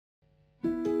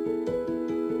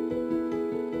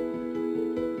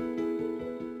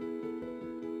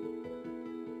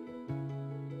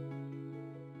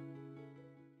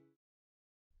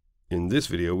In this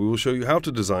video, we will show you how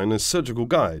to design a surgical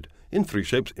guide in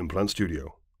 3Shape's Implant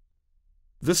Studio.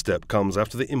 This step comes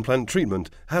after the implant treatment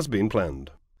has been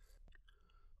planned.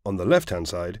 On the left-hand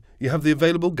side, you have the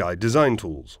available guide design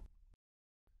tools.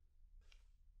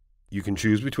 You can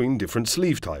choose between different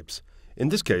sleeve types. In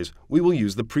this case, we will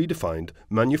use the predefined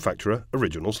manufacturer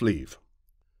original sleeve.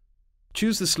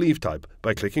 Choose the sleeve type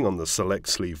by clicking on the Select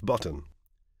Sleeve button.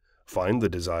 Find the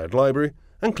desired library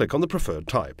and click on the preferred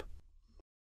type.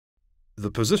 The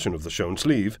position of the shown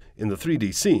sleeve in the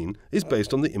 3D scene is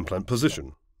based on the implant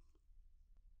position.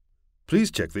 Please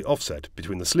check the offset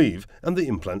between the sleeve and the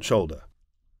implant shoulder.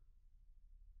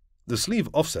 The sleeve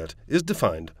offset is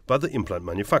defined by the implant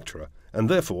manufacturer, and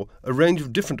therefore a range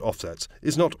of different offsets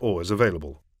is not always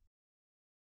available.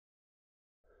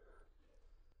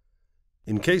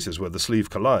 In cases where the sleeve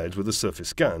collides with a surface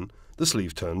scan, the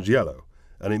sleeve turns yellow,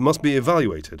 and it must be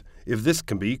evaluated if this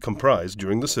can be comprised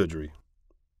during the surgery.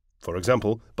 For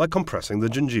example, by compressing the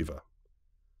gingiva.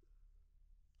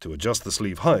 To adjust the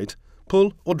sleeve height,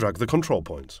 pull or drag the control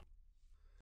points.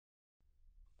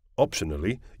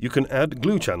 Optionally, you can add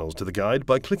glue channels to the guide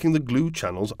by clicking the Glue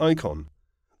Channels icon.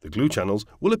 The glue channels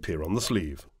will appear on the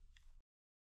sleeve.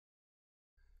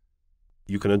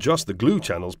 You can adjust the glue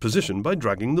channel's position by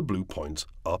dragging the blue points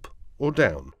up or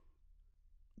down.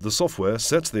 The software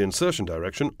sets the insertion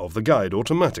direction of the guide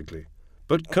automatically,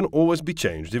 but can always be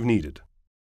changed if needed.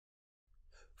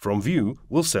 From View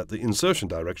will set the insertion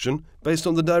direction based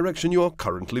on the direction you are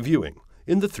currently viewing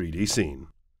in the 3D scene.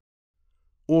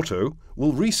 Auto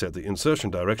will reset the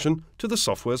insertion direction to the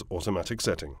software's automatic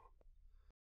setting.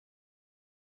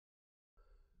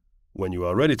 When you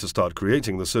are ready to start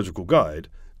creating the surgical guide,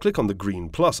 click on the green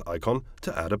plus icon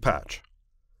to add a patch.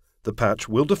 The patch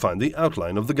will define the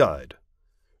outline of the guide.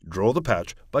 Draw the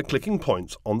patch by clicking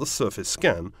points on the surface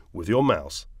scan with your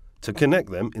mouse to connect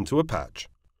them into a patch,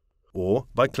 or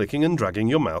by clicking and dragging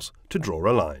your mouse to draw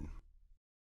a line.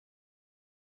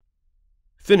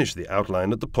 Finish the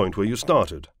outline at the point where you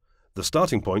started. The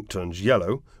starting point turns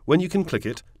yellow when you can click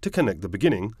it to connect the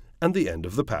beginning and the end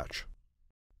of the patch.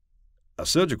 A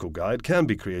surgical guide can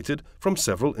be created from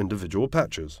several individual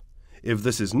patches. If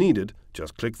this is needed,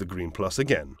 just click the green plus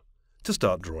again to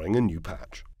start drawing a new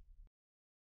patch.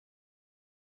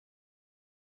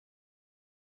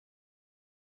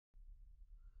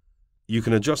 You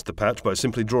can adjust the patch by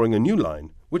simply drawing a new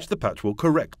line, which the patch will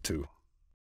correct to.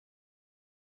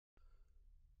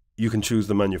 You can choose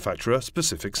the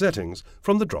manufacturer-specific settings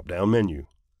from the drop-down menu.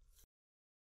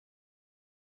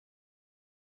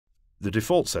 The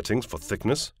default settings for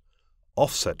thickness,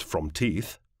 offset from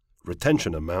teeth,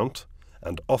 retention amount,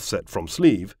 and offset from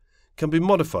sleeve can be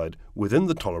modified within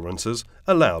the tolerances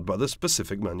allowed by the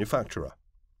specific manufacturer.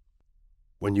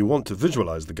 When you want to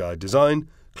visualize the guide design,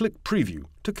 click Preview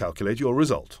to calculate your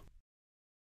result.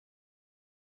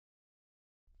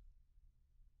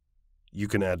 You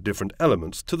can add different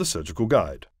elements to the surgical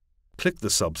guide. Click the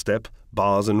sub-step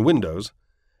Bars and Windows,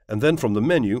 and then from the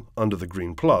menu under the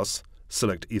green plus,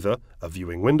 select either a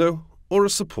viewing window or a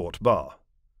support bar.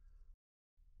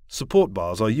 Support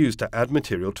bars are used to add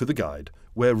material to the guide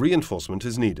where reinforcement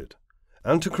is needed,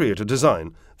 and to create a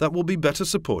design that will be better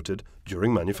supported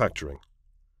during manufacturing.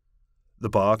 The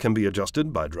bar can be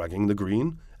adjusted by dragging the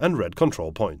green and red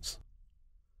control points.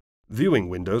 Viewing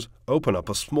windows open up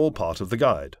a small part of the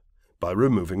guide by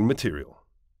removing material.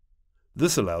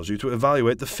 This allows you to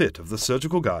evaluate the fit of the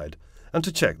surgical guide and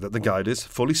to check that the guide is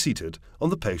fully seated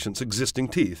on the patient's existing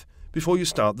teeth before you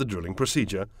start the drilling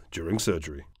procedure during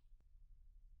surgery.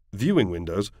 Viewing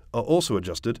windows are also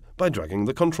adjusted by dragging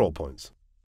the control points.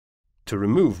 To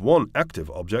remove one active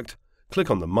object,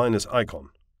 click on the minus icon.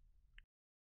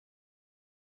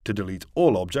 To delete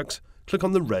all objects, click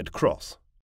on the red cross.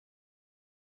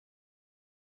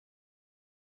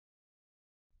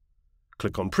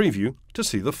 Click on Preview to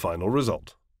see the final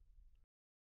result.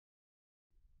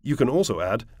 You can also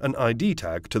add an ID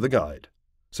tag to the guide,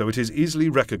 so it is easily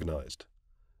recognized.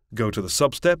 Go to the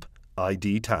sub-step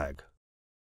ID tag.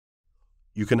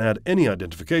 You can add any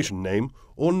identification name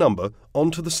or number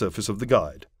onto the surface of the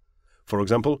guide, for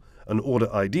example, an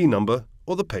order ID number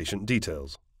or the patient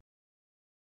details.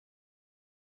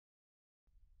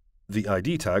 The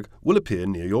ID tag will appear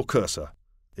near your cursor.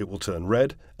 It will turn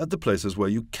red at the places where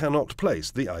you cannot place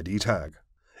the ID tag.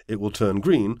 It will turn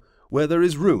green where there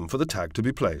is room for the tag to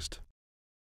be placed.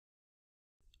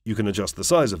 You can adjust the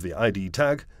size of the ID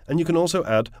tag, and you can also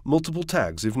add multiple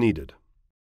tags if needed.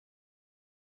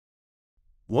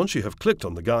 Once you have clicked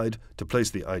on the guide to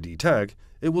place the ID tag,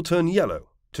 it will turn yellow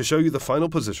to show you the final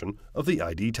position of the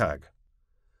ID tag.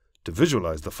 To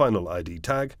visualize the final ID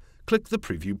tag, click the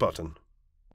Preview button.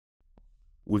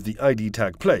 With the ID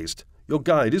tag placed, your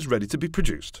guide is ready to be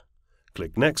produced.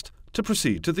 Click Next to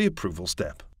proceed to the approval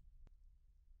step.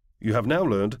 You have now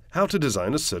learned how to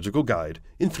design a surgical guide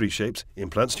in 3Shape's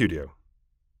Implant Studio.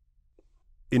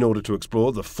 In order to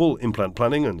explore the full implant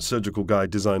planning and surgical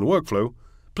guide design workflow,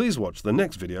 please watch the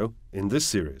next video in this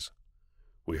series.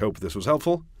 We hope this was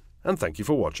helpful, and thank you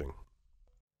for watching.